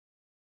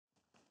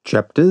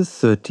Chapter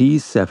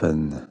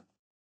 37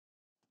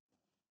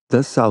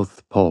 The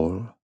South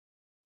Pole.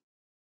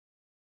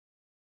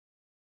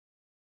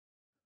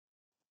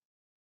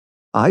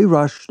 I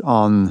rushed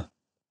on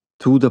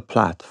to the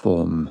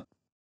platform.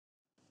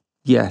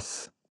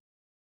 Yes,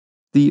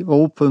 the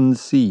open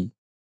sea,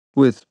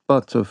 with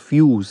but a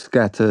few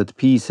scattered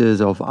pieces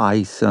of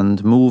ice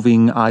and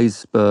moving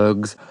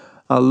icebergs,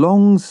 a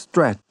long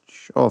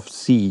stretch of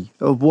sea,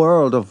 a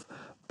world of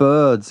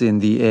birds in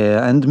the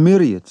air, and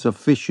myriads of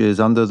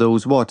fishes under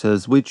those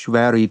waters which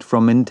varied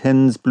from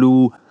intense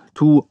blue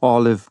to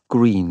olive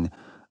green,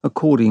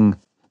 according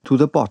to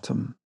the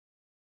bottom.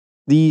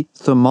 The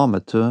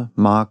thermometer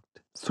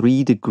marked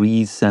 3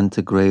 degrees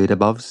centigrade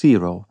above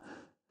zero.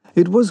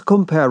 It was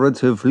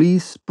comparatively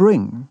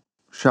spring,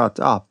 shut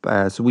up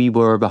as we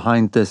were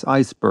behind this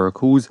iceberg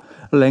whose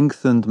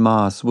lengthened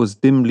mass was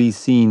dimly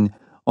seen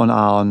on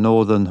our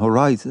northern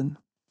horizon.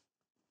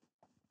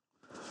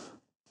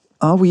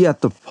 "Are we at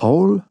the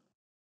pole?"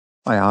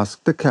 I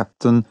asked the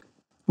captain,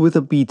 with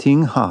a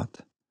beating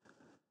heart.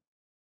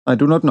 "I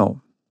do not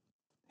know,"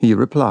 he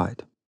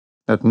replied.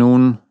 "At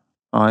noon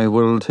I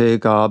will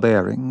take our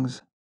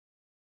bearings."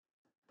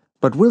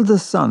 "But will the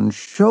sun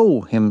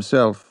show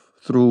himself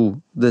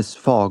through this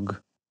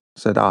fog?"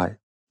 said I,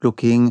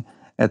 looking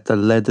at the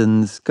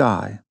leaden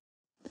sky.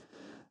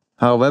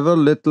 "However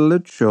little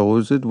it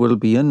shows, it will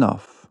be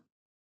enough,"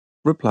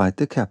 replied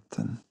the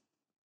captain.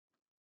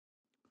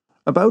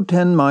 About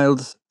 10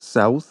 miles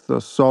south,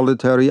 a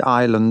solitary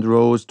island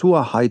rose to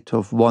a height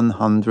of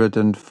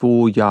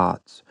 104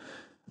 yards.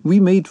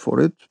 We made for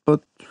it,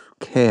 but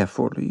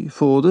carefully,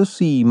 for the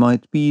sea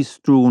might be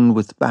strewn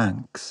with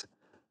banks.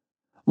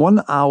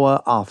 1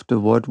 hour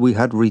afterward we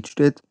had reached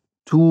it.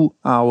 2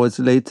 hours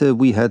later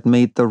we had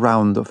made the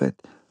round of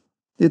it.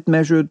 It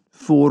measured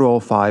 4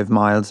 or 5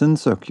 miles in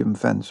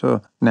circumference.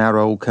 A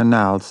narrow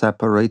canal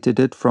separated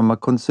it from a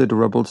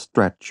considerable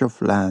stretch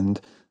of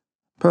land,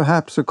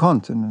 perhaps a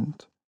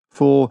continent,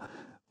 for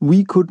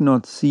we could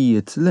not see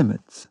its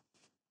limits.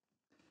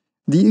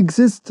 The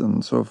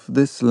existence of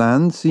this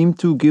land seemed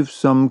to give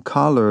some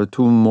color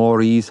to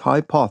Maury's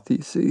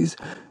hypotheses.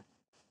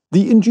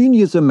 The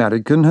ingenious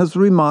American has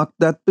remarked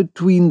that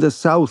between the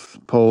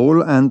South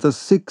Pole and the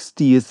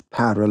 60th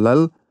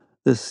parallel,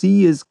 the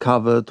sea is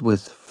covered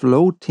with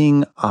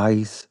floating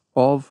ice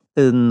of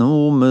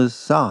enormous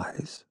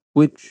size,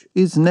 which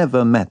is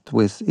never met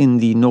with in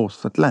the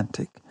North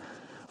Atlantic.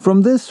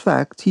 From this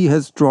fact he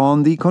has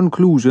drawn the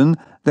conclusion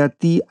that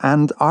the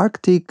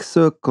Antarctic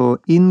Circle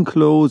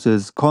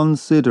encloses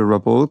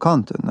considerable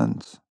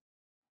continents.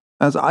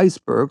 As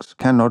icebergs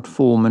cannot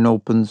form an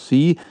open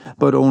sea,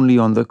 but only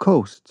on the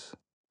coasts.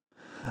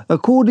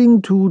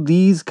 According to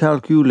these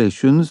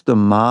calculations, the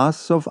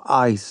mass of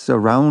ice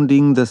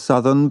surrounding the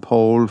southern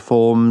pole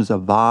forms a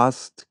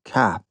vast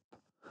cap,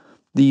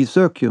 the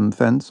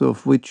circumference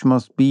of which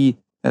must be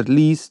at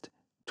least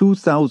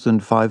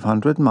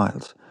 2,500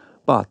 miles.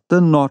 But the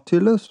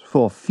Nautilus,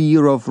 for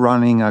fear of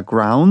running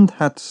aground,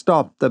 had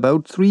stopped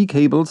about 3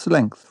 cables'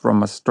 length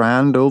from a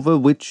strand over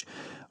which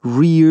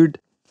reared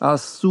a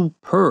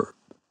superb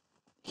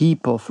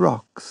heap of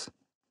rocks.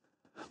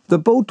 The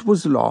boat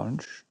was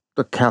launched.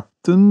 The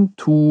captain,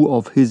 2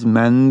 of his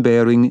men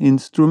bearing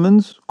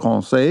instruments,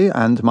 Conseil,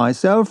 and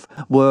myself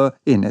were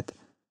in it.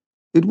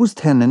 It was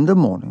 10 in the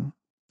morning.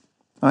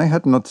 I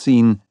had not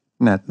seen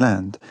Ned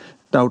Land.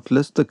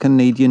 Doubtless the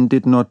Canadian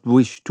did not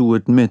wish to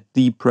admit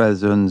the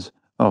presence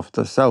of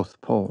the South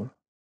Pole.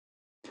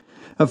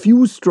 A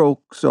few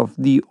strokes of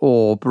the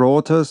oar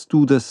brought us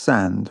to the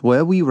sand,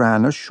 where we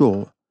ran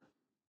ashore.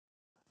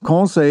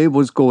 Conseil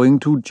was going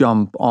to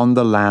jump on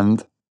the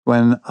land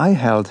when I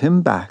held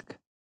him back.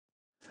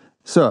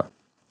 "Sir,"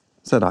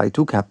 said I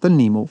to Captain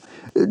Nemo,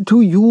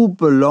 "to you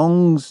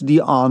belongs the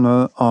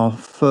honor of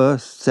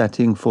first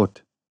setting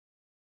foot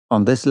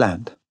on this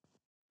land."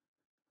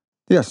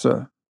 "Yes,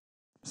 sir,"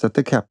 said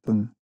the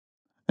captain,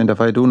 "and if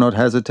I do not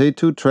hesitate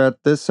to tread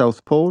this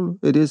South Pole,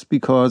 it is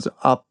because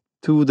up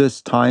to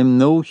this time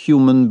no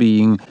human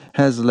being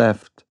has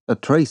left a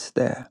trace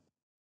there."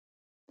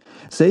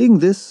 Saying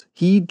this,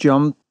 he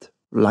jumped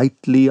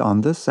lightly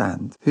on the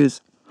sand. His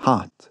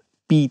heart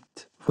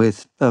beat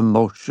with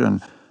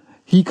emotion.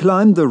 He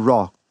climbed the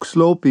rock,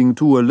 sloping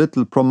to a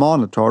little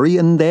promontory,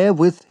 and there,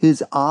 with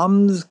his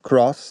arms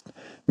crossed,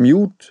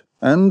 mute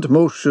and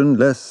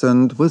motionless,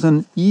 and with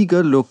an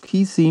eager look,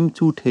 he seemed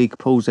to take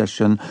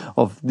possession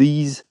of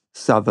these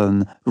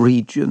southern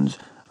regions.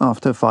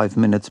 After 5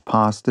 minutes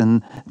passed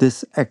in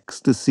this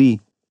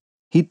ecstasy,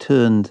 he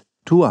turned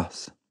to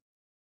us.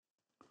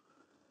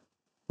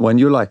 "When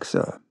you like,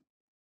 sir."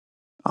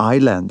 I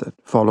landed,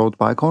 followed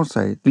by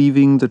Conseil,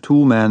 leaving the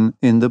 2 men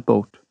in the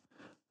boat.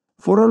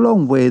 For a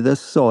long way the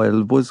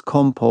soil was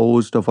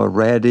composed of a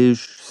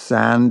reddish,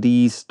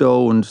 sandy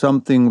stone,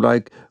 something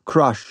like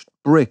crushed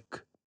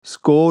brick,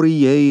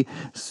 scoriae,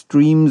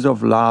 streams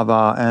of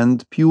lava,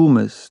 and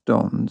pumice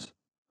stones.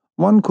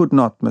 One could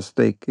not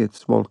mistake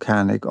its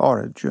volcanic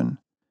origin.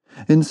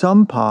 In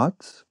some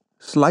parts,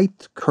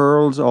 slight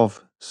curls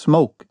of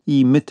smoke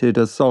emitted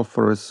a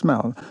sulphurous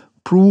smell.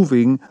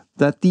 proving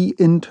that the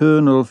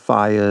internal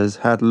fires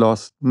had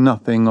lost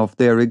nothing of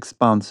their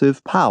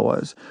expansive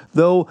powers,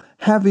 though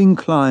having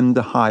climbed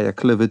the high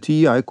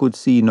acclivity I could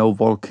see no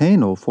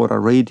volcano for a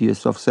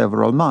radius of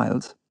several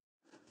miles.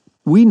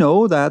 We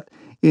know that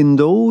in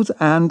those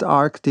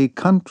Antarctic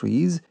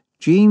countries,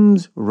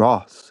 James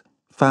Ross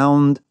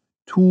found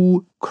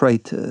two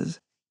craters,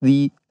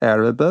 the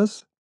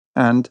Erebus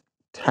and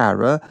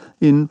Terror,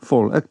 in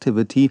full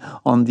activity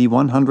on the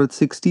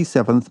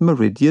 167th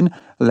meridian,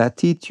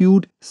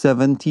 latitude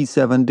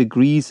 77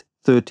 degrees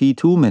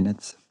 32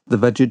 minutes. The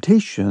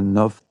vegetation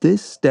of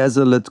this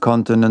desolate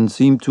continent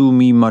seemed to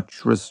me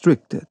much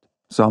restricted.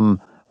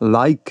 Some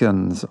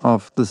lichens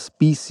of the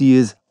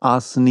species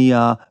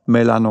Asnia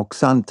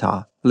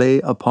melanoxantha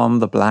lay upon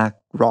the black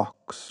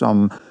rocks.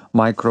 Some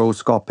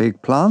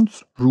microscopic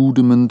plants,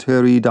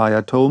 rudimentary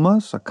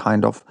diatomas, a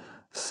kind of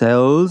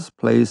cells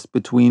placed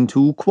between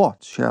two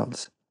quartz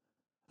shells.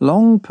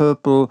 Long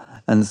purple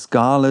and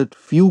scarlet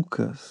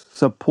fucus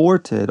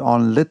supported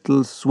on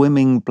little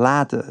swimming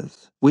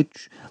bladders,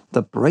 which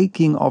the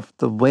breaking of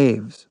the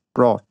waves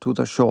brought to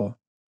the shore.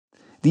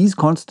 These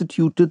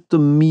constituted the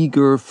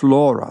meager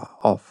flora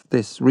of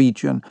this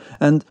region,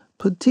 and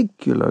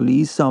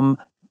particularly some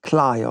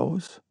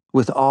clios,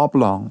 with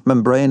oblong,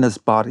 membranous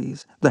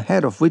bodies, the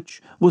head of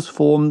which was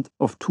formed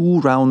of two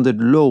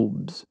rounded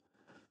lobes.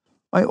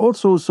 I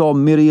also saw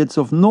myriads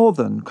of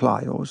northern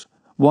clios,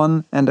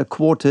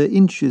 1¼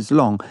 inches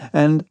long,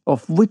 and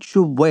of which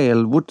a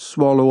whale would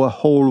swallow a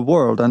whole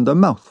world and a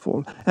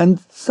mouthful,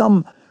 and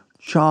some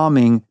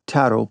charming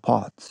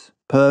pteropods,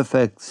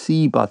 perfect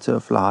sea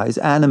butterflies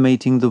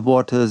animating the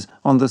waters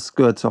on the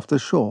skirts of the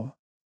shore.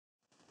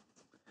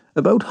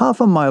 About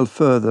half a mile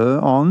further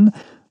on,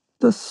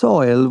 the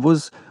soil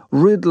was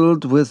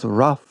riddled with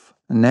rough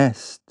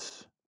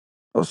nests,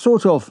 a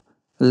sort of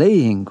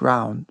laying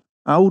ground,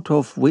 out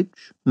of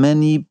which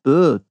many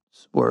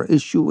birds were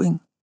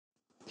issuing.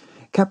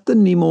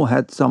 Captain Nemo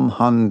had some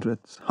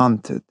hundreds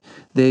hunted.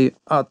 They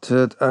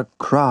uttered a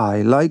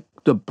cry like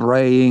the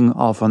braying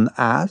of an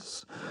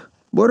ass,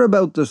 were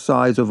about the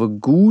size of a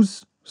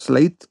goose,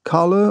 slate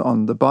color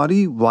on the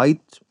body,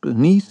 white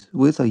beneath,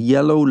 with a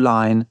yellow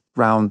line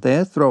round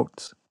their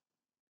throats.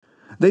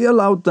 They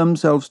allowed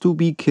themselves to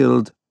be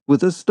killed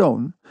with a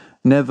stone,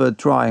 never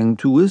trying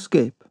to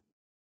escape.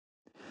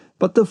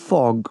 But the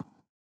fog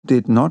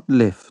did not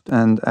lift,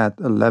 and at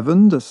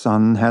 11 the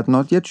sun had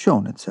not yet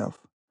shown itself.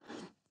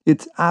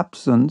 Its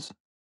absence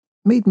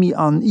made me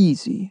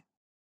uneasy.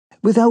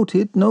 Without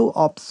it, no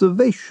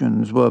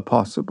observations were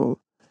possible.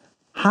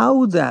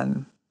 How,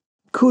 then,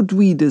 could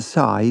we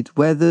decide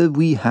whether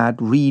we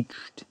had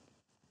reached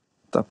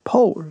the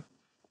pole?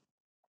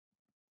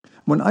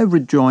 When I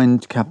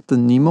rejoined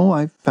Captain Nemo,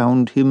 I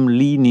found him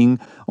leaning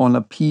on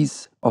a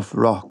piece of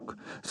rock,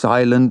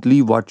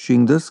 silently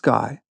watching the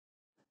sky.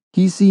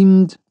 He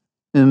seemed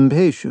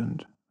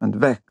impatient and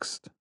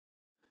vexed.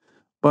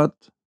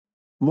 But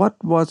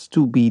what was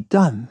to be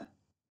done?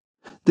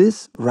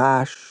 This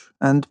rash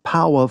and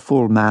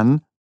powerful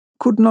man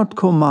could not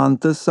command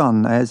the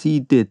sun as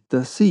he did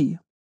the sea.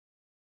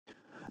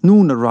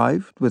 Noon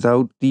arrived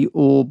without the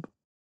orb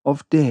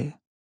of day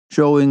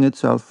showing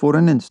itself for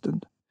an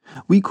instant.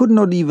 We could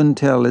not even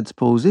tell its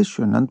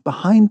position, and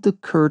behind the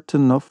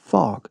curtain of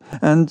fog,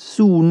 and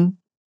soon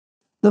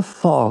the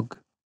fog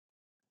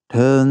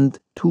turned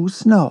to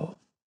snow.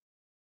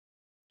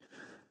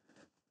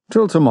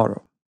 "Till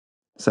tomorrow,"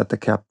 said the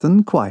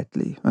captain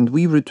quietly, and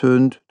we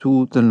returned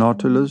to the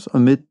Nautilus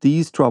amid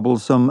these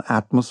troublesome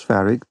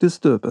atmospheric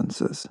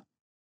disturbances.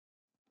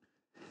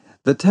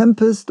 The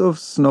tempest of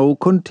snow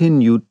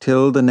continued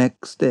till the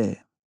next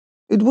day.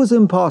 It was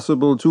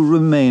impossible to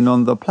remain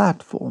on the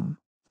platform.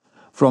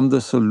 From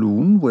the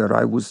saloon, where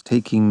I was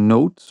taking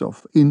notes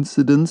of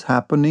incidents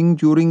happening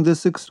during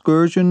this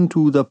excursion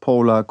to the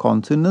polar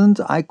continent,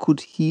 I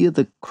could hear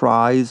the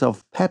cries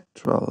of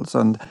petrels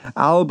and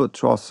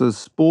albatrosses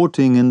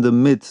sporting in the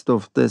midst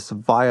of this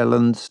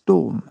violent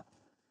storm.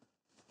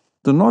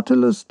 The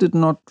Nautilus did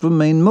not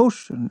remain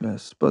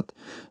motionless, but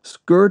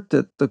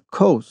skirted the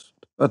coast,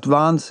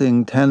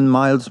 advancing 10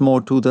 miles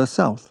more to the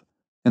south,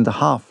 in the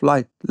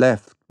half-light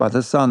left by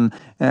the sun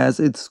as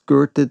it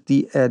skirted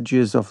the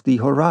edges of the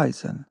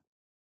horizon.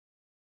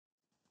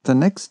 The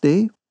next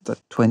day, the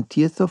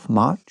 20th of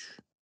March,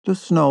 the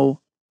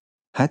snow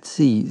had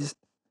ceased.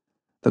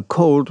 The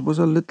cold was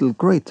a little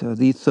greater,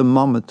 the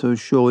thermometer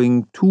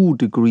showing 2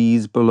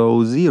 degrees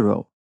below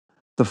zero.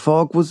 The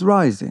fog was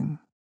rising,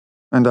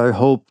 and I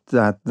hoped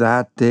that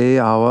that day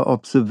our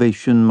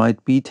observation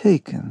might be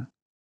taken.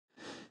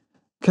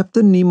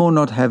 Captain Nemo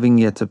not having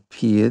yet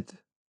appeared,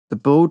 the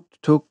boat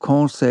took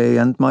Conseil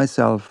and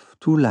myself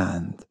to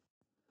land.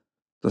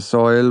 The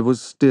soil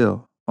was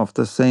still of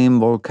the same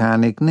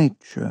volcanic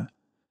nature.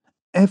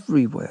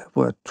 Everywhere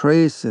were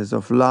traces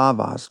of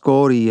lava,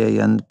 scoriae,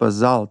 and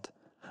basalt,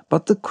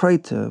 but the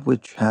crater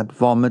which had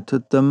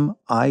vomited them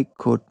I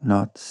could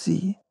not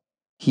see.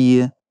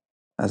 Here,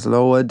 as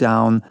lower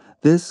down,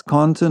 this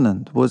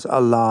continent was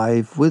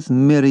alive with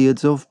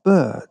myriads of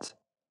birds,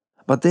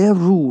 but their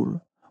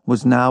rule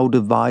was now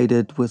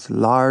divided with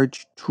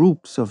large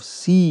troops of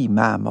sea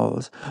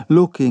mammals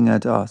looking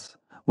at us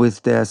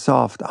with their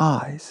soft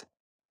eyes.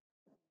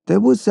 There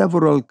were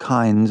several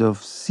kinds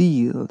of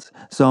seals,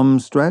 some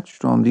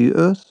stretched on the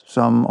earth,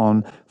 some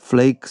on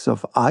flakes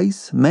of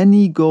ice,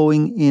 many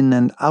going in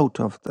and out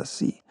of the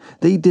sea.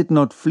 They did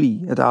not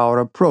flee at our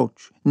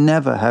approach,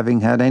 never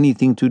having had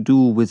anything to do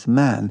with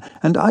man,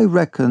 and I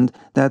reckoned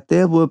that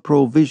there were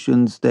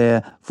provisions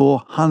there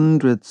for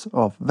hundreds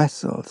of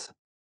vessels.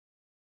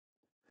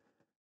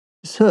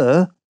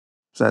 "Sir,"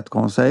 said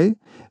Conseil,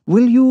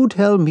 "will you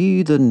tell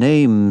me the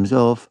names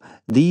of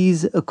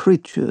these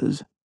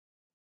creatures?"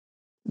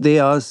 "They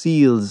are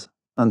seals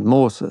and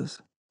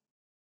morses."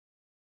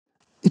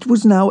 It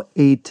was now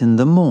 8 in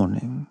the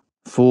morning.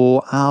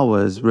 4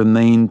 hours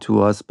remained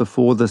to us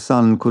before the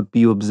sun could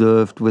be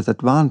observed with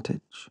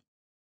advantage.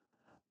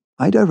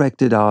 I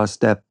directed our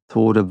step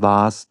toward a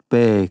vast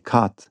bay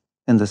cut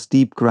in the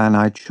steep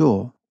granite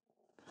shore.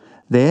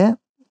 There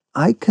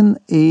I can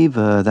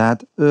aver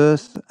that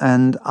earth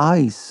and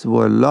ice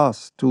were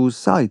lost to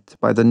sight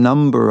by the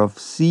number of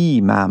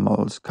sea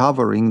mammals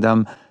covering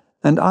them,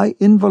 and I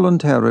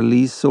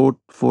involuntarily sought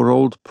for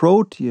old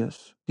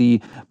Proteus,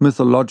 the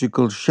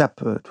mythological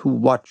shepherd who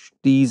watched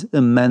these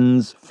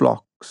immense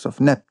flocks of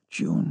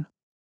Neptune.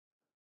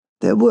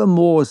 There were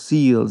more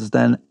seals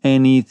than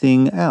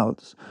anything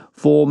else,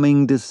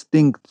 forming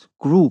distinct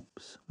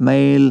groups,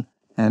 male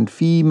and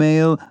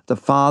female, the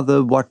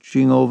father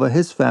watching over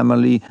his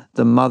family,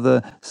 the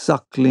mother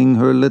suckling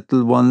her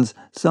little ones,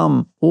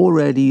 some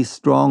already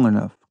strong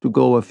enough to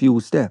go a few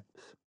steps.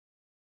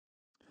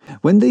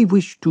 When they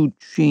wished to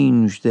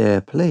change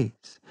their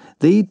place,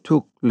 they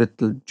took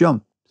little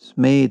jumps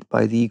made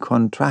by the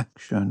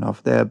contraction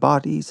of their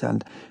bodies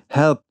and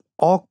helped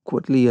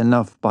awkwardly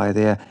enough by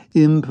their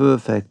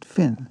imperfect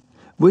fin,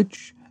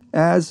 which,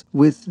 as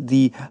with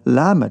the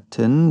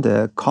Lamertin,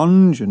 their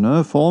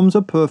congener, forms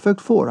a perfect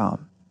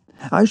forearm.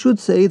 I should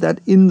say that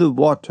in the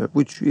water,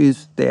 which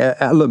is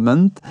their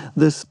element,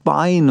 the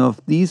spine of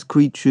these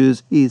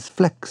creatures is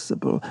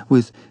flexible,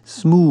 with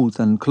smooth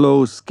and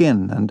close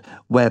skin and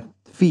webbed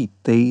feet.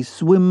 They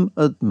swim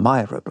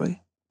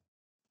admirably.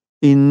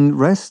 In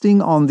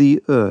resting on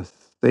the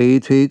earth, they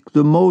take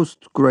the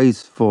most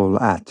graceful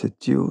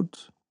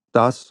attitudes.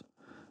 Thus,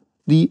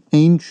 the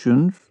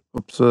ancients,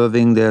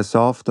 observing their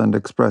soft and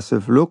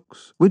expressive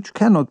looks, which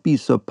cannot be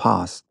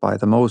surpassed by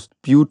the most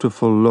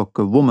beautiful look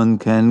a woman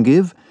can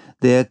give,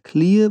 their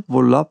clear,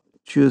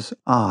 voluptuous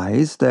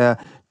eyes, their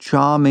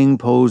charming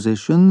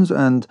positions,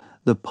 and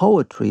the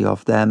poetry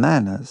of their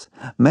manners,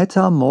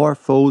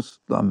 metamorphosed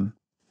them,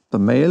 the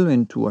male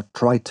into a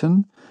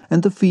Triton,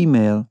 and the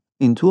female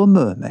into a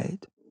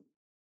mermaid.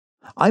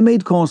 I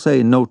made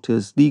Conseil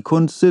notice the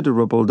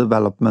considerable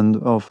development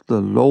of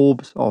the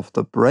lobes of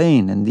the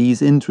brain in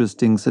these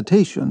interesting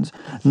cetaceans.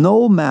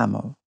 No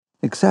mammal,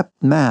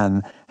 except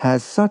man,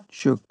 has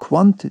such a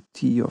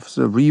quantity of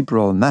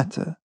cerebral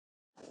matter.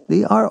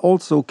 They are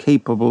also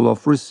capable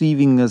of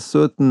receiving a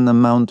certain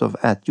amount of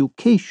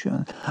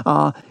education,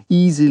 are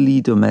easily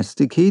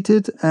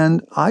domesticated,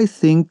 and I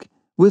think,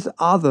 with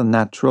other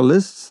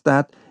naturalists,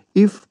 that,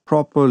 if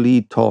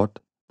properly taught,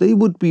 they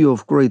would be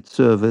of great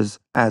service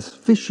as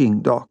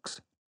fishing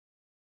dogs.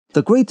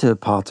 The greater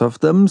part of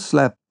them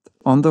slept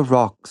on the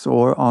rocks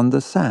or on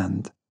the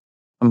sand.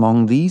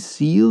 Among these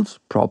seals,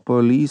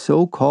 properly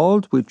so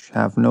called, which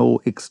have no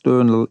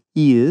external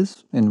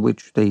ears, in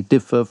which they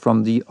differ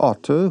from the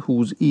otter,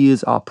 whose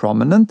ears are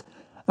prominent,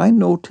 I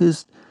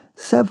noticed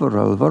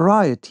several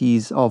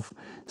varieties of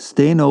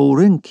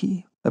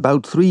stenorhynchi,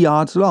 about 3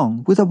 yards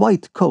long, with a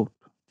white coat,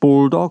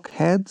 bulldog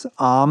heads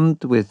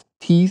armed with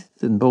teeth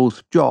in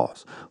both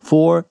jaws,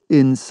 4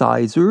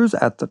 incisors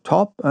at the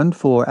top and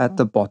 4 at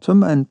the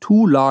bottom, and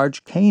 2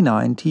 large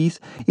canine teeth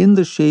in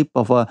the shape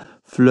of a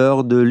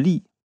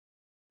fleur-de-lis.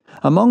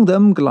 Among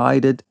them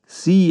glided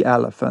sea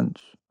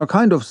elephants, a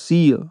kind of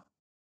seal,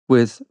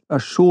 with a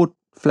short,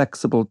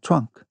 flexible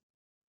trunk.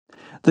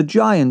 The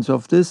giants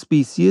of this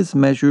species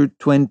measured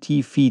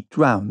 20 feet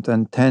round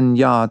and 10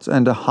 yards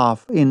and a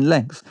half in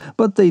length,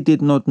 but they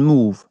did not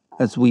move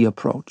as we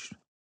approached.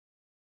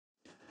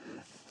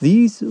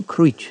 "These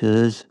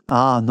creatures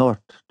are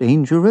not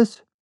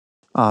dangerous?"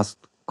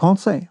 asked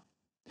Conseil.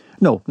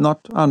 "No,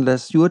 not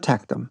unless you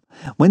attack them.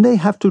 When they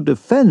have to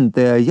defend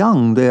their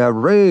young, their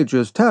rage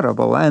is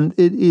terrible, and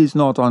it is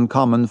not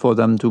uncommon for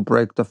them to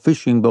break the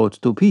fishing boats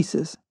to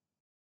pieces."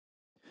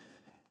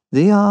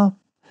 "They are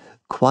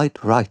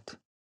quite right,"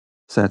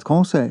 said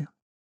Conseil.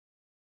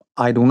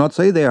 "I do not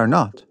say they are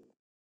not."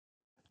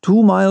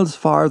 2 miles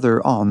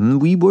farther on,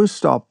 we were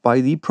stopped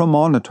by the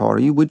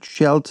promontory which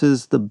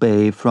shelters the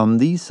bay from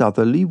the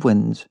southerly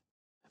winds.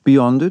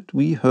 Beyond it,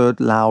 we heard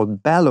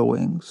loud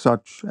bellowing,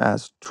 such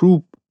as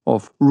troop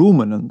of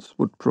ruminants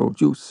would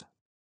produce.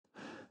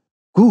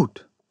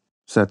 "Good,"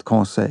 said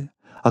Conseil.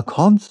 "A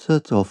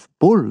concert of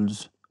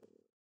bulls."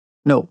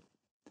 "No,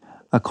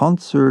 a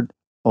concert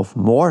of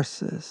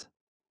morses."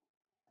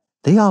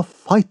 "They are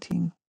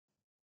fighting."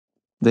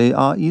 "They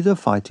are either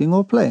fighting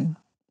or playing."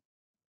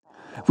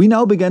 We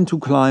now began to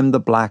climb the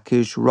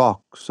blackish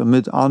rocks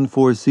amid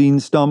unforeseen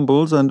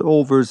stumbles and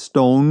over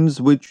stones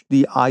which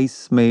the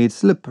ice made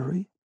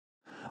slippery.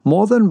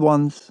 More than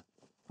once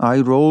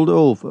I rolled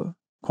over.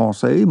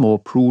 Conseil, more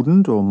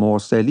prudent or more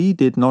steady,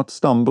 did not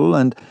stumble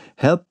and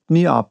helped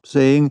me up,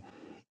 saying,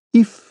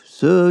 "If,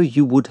 sir,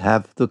 you would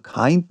have the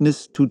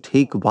kindness to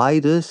take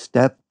wider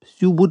steps,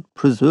 you would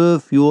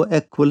preserve your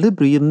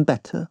equilibrium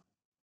better."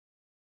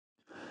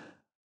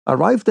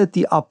 Arrived at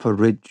the upper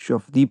ridge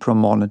of the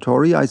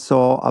promontory, I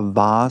saw a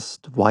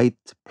vast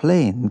white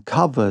plain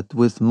covered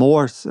with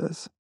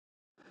morses.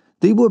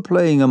 They were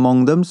playing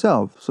among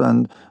themselves,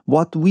 and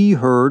what we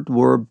heard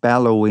were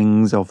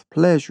bellowings of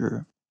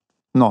pleasure,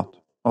 not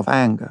of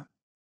anger.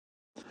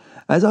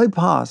 As I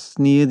passed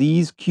near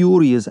these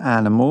curious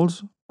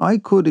animals, I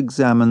could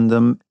examine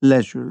them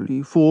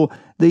leisurely, for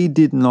they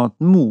did not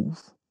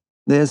move.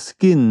 Their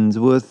skins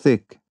were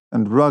thick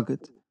and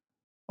rugged,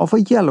 of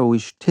a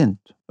yellowish tint,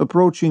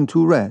 approaching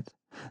to red.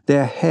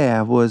 Their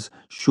hair was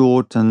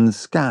short and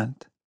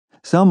scant.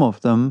 Some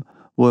of them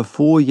were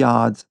 4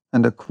 yards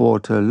and a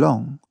quarter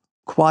long,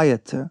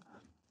 quieter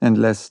and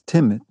less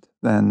timid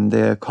than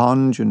their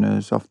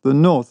congeners of the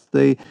north.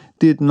 They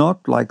did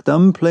not, like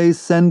them, place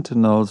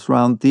sentinels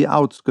round the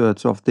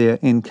outskirts of their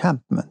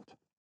encampment.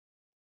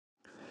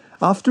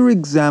 After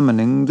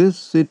examining this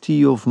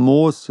city of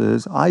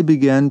morses, I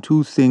began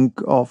to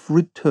think of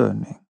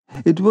returning.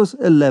 It was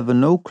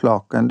 11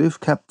 o'clock, and if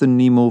Captain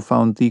Nemo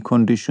found the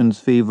conditions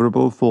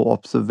favorable for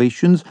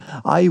observations,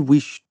 I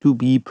wished to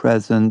be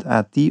present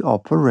at the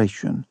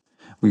operation.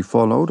 We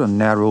followed a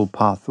narrow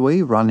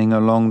pathway running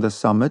along the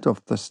summit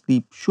of the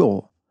steep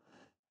shore.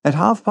 At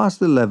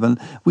 11:30,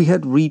 we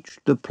had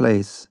reached the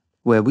place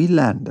where we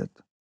landed.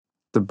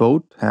 The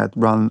boat had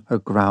run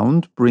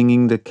aground,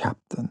 bringing the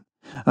captain.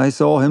 I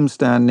saw him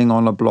standing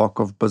on a block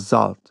of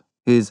basalt,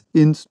 his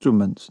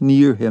instruments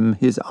near him,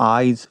 his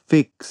eyes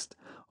fixed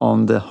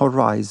on the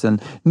horizon,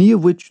 near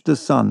which the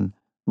sun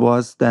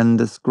was then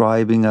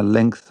describing a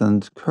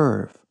lengthened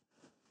curve.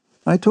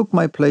 I took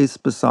my place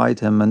beside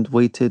him and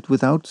waited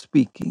without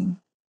speaking.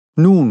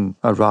 Noon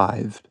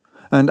arrived,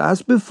 and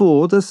as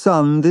before the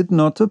sun did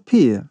not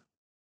appear.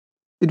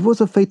 It was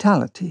a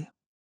fatality.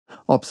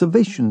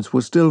 Observations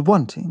were still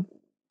wanting.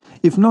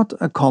 If not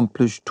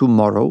accomplished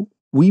tomorrow,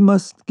 we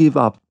must give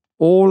up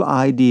all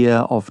idea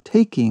of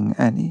taking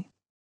any.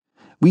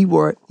 We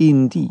were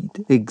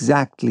indeed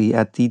exactly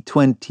at the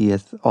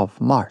 20th of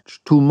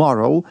March.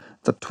 Tomorrow,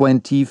 the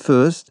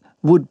 21st,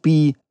 would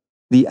be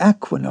the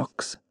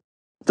equinox.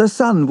 The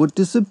sun would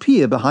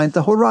disappear behind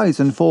the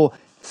horizon for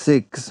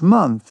 6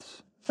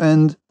 months,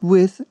 and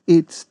with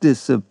its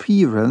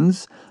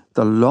disappearance,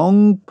 the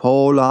long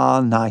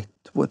polar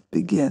night would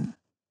begin.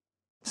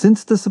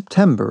 Since the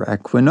September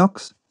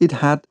equinox, it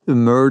had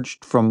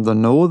emerged from the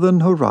northern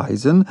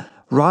horizon,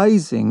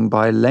 rising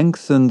by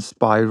lengthened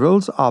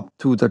spirals up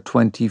to the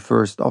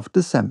 21st of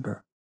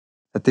December.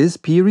 At this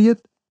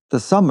period, the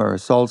summer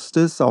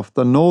solstice of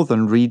the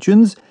northern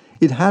regions,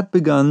 it had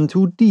begun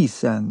to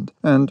descend,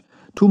 and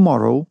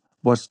tomorrow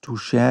was to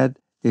shed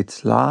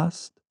its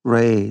last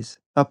rays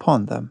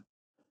upon them.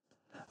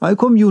 I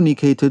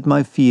communicated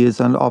my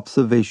fears and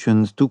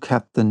observations to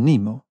Captain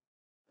Nemo.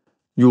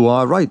 "You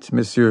are right,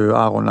 Monsieur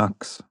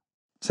Aronnax,"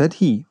 said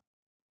he.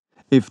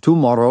 "If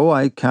tomorrow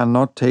I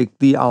cannot take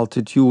the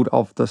altitude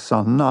of the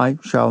sun, I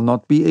shall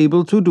not be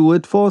able to do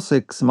it for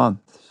 6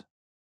 months.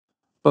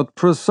 But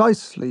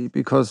precisely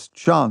because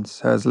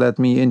chance has led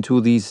me into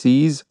these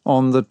seas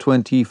on the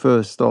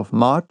 21st of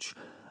March,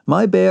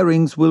 my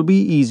bearings will be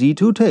easy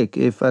to take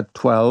if at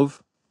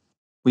 12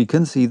 we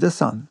can see the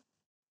sun."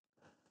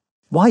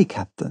 "Why,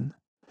 Captain?"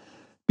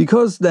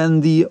 "Because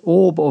then the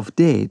orb of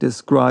day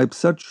describes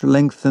such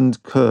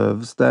lengthened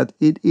curves that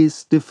it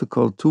is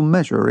difficult to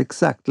measure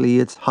exactly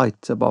its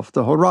height above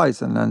the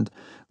horizon, and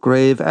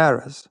grave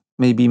errors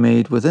may be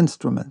made with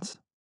instruments."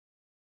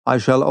 "I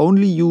shall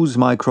only use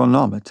my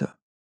chronometer,"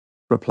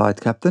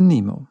 replied Captain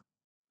Nemo.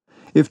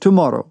 "If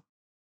tomorrow,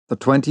 the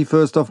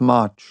 21st of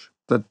March,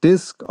 the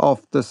disk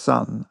of the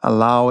sun,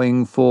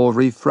 allowing for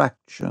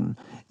refraction,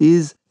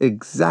 is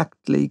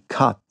exactly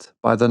cut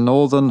by the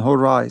northern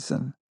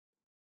horizon,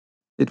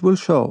 it will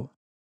show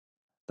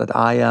that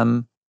I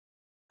am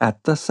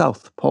at the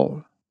South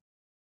Pole."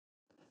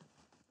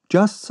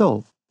 "Just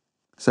so,"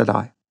 said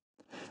I.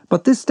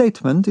 "But this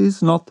statement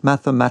is not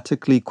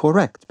mathematically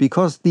correct,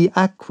 because the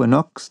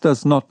equinox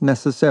does not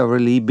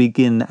necessarily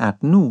begin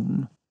at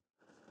noon."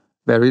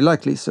 "Very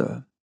likely,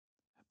 sir.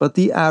 But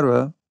the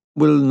error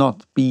will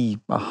not be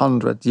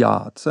 100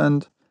 yards,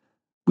 and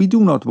we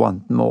do not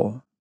want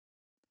more.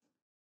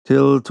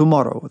 Till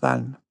tomorrow,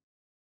 then."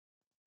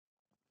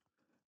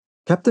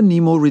 Captain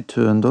Nemo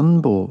returned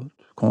on board.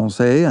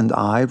 Conseil and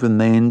I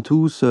remained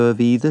to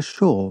survey the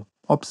shore,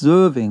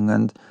 observing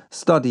and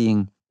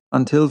studying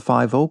until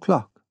 5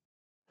 o'clock.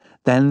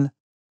 Then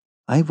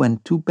I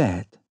went to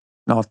bed,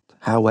 not,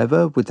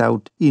 however,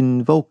 without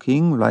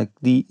invoking, like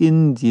the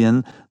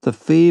Indian, the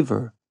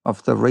favor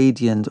of the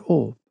radiant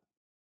orb.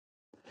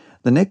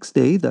 The next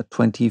day, the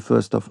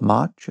 21st of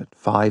March, at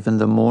 5 in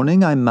the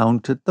morning, I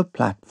mounted the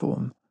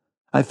platform.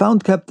 I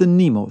found Captain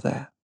Nemo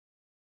there.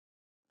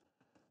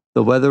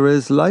 "The weather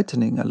is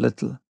lightening a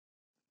little,"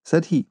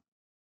 said he.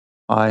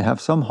 "I have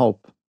some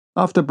hope.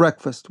 After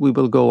breakfast we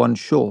will go on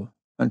shore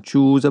and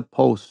choose a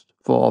post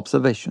for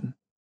observation."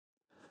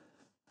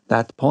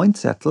 That point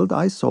settled,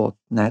 I sought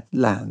Ned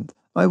Land.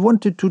 I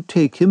wanted to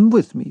take him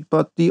with me,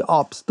 but the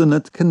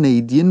obstinate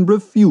Canadian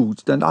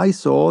refused, and I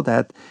saw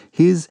that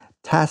his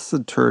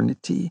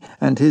taciturnity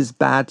and his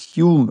bad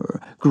humor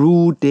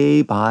grew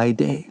day by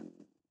day.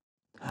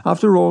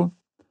 After all,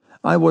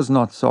 I was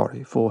not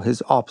sorry for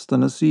his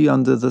obstinacy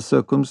under the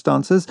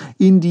circumstances.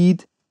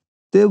 Indeed,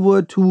 there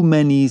were too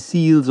many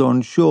seals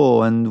on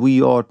shore, and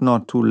we ought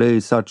not to lay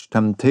such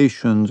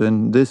temptations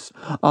in this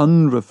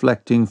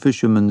unreflecting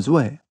fisherman's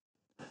way.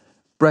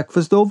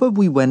 Breakfast over,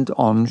 we went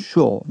on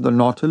shore. The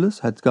Nautilus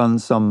had gone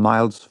some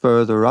miles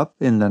further up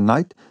in the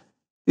night.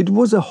 It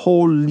was a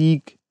whole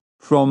league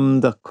from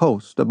the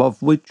coast,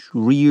 above which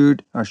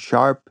reared a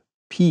sharp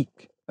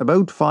peak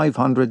about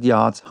 500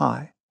 yards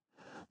high.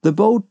 The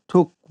boat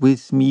took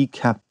with me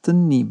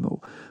Captain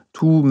Nemo,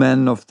 2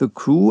 men of the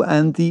crew,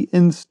 and the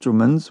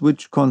instruments,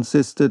 which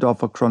consisted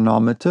of a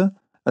chronometer,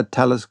 a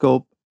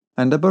telescope,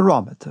 and a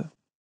barometer.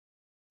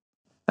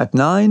 At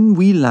 9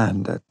 we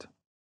landed.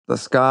 The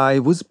sky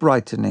was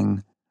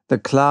brightening, the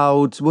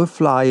clouds were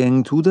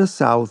flying to the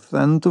south,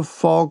 and the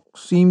fog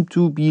seemed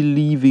to be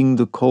leaving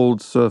the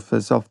cold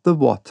surface of the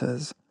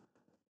waters.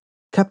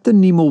 Captain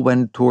Nemo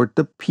went toward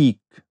the peak,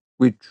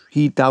 which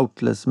he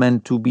doubtless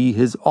meant to be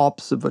his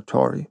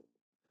observatory.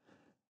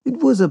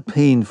 It was a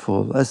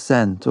painful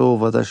ascent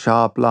over the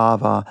sharp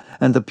lava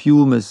and the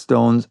pumice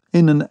stones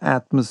in an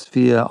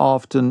atmosphere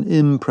often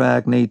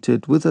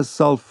impregnated with a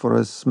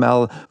sulphurous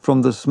smell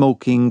from the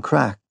smoking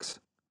cracks.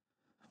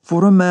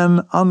 For a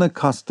man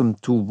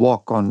unaccustomed to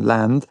walk on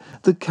land,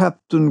 the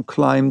captain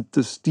climbed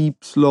the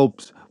steep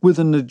slopes with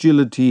an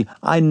agility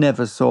I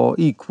never saw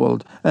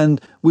equaled,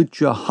 and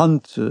which a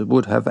hunter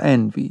would have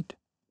envied.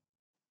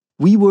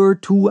 We were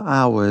 2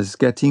 hours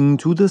getting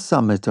to the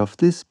summit of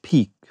this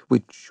peak,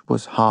 which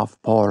was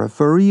half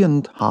porphyry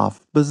and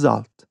half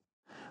basalt.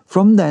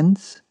 From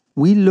thence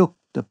we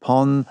looked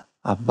upon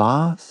a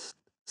vast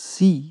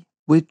sea,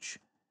 which,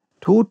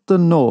 toward the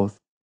north,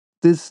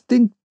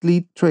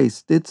 distinctly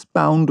traced its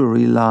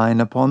boundary line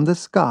upon the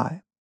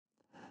sky.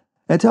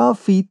 At our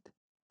feet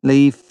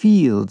lay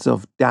fields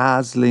of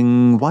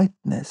dazzling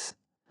whiteness.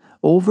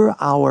 Over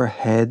our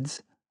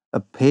heads a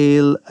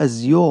pale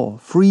azure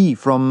free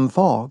from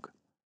fog.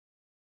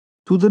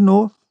 To the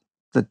north,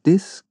 the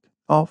disk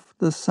of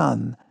the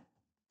sun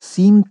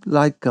seemed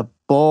like a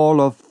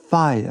ball of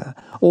fire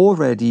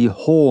already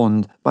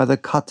horned by the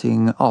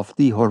cutting of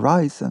the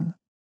horizon.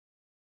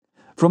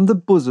 From the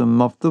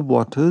bosom of the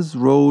waters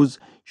rose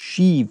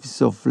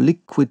sheaves of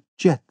liquid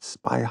jets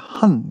by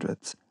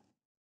hundreds.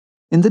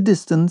 In the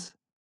distance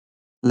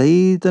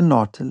lay the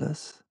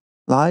Nautilus,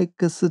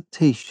 like a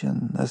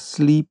cetacean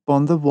asleep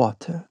on the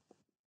water.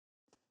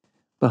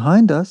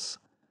 Behind us,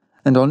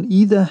 and on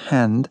either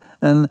hand,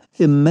 an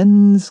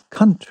immense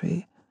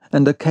country,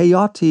 and a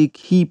chaotic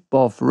heap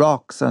of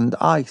rocks and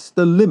ice,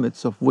 the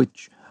limits of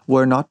which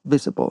were not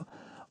visible.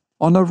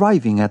 On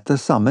arriving at the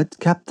summit,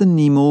 Captain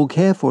Nemo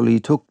carefully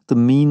took the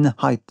mean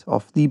height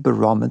of the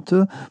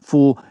barometer,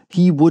 for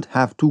he would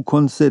have to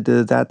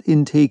consider that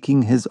in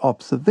taking his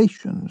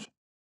observations.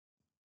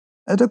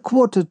 At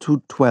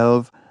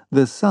 11:45,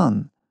 the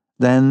sun,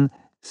 then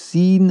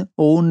seen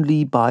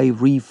only by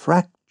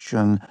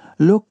refraction,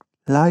 looked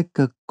like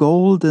a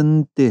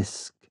golden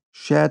disk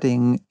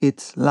shedding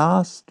its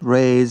last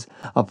rays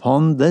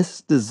upon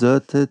this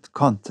deserted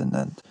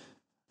continent,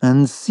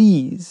 and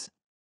seas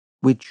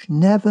which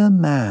never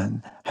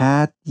man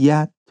had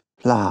yet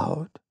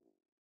ploughed.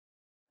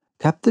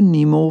 Captain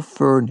Nemo,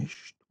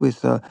 furnished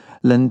with a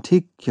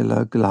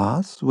lenticular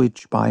glass,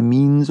 which by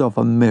means of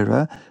a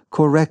mirror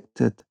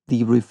corrected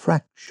the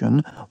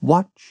refraction,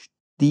 watched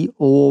the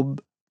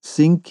orb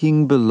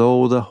sinking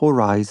below the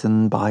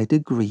horizon by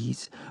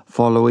degrees,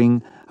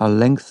 following a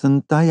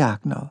lengthened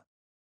diagonal.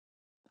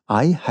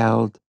 I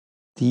held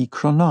the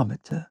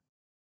chronometer.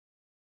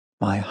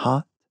 My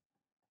heart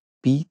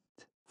beat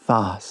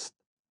fast.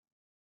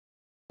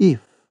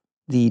 If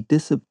the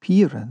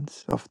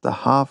disappearance of the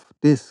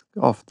half-disk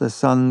of the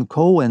sun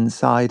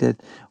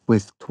coincided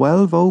with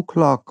 12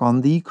 o'clock on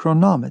the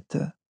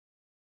chronometer,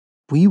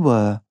 we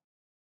were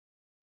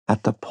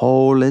at the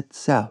pole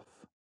itself.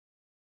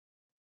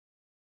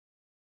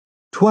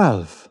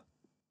 12,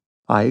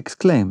 I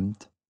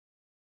exclaimed.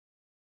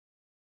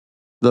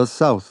 "The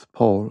South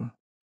Pole,"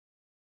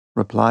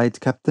 replied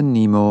Captain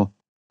Nemo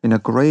in a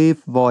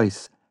grave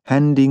voice,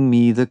 handing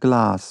me the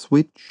glass,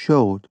 which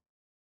showed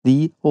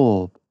the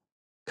orb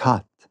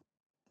cut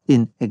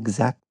in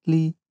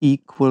exactly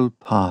equal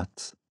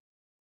parts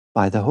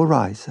by the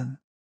horizon.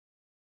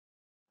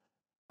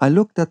 I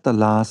looked at the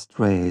last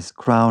rays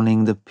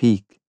crowning the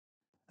peak,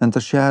 and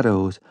the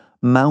shadows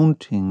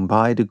mounting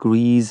by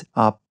degrees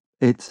up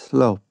its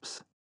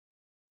slopes.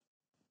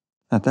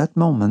 At that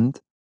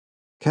moment,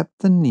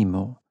 Captain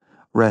Nemo,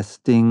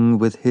 resting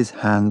with his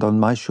hand on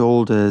my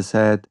shoulder,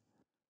 said,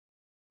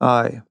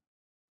 "I,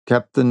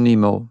 Captain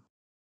Nemo,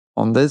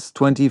 on this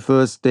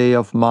 21st day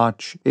of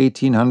March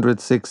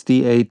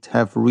 1868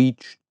 have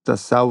reached the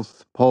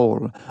South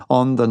Pole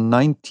on the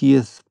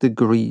 90th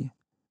degree,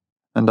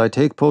 and I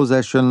take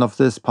possession of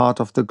this part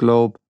of the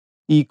globe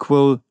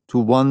equal to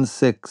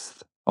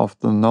 1/6 of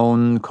the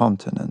known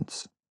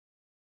continents."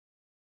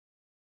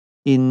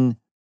 "In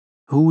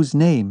whose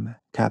name,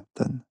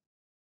 Captain?"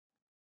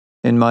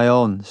 "In my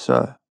own,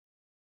 sir."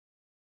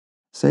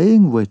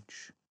 Saying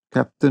which,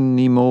 Captain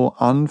Nemo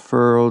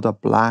unfurled a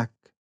black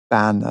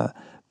banner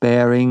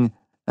bearing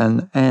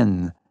an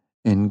N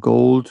in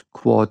gold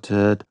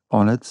quartered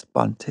on its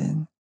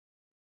bunting.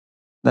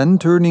 Then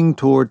turning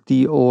toward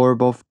the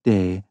orb of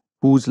day,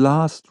 whose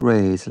last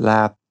rays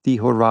lapped the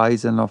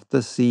horizon of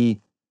the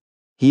sea,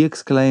 he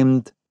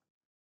exclaimed,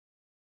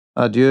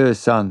 "Adieu,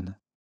 sun.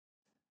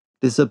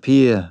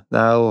 Disappear,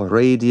 thou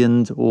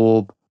radiant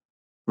orb.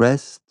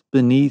 Rest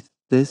beneath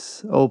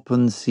this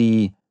open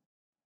sea,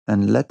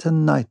 and let a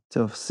night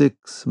of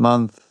 6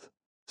 months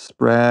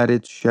spread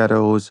its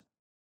shadows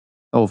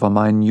over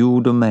my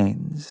new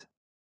domains."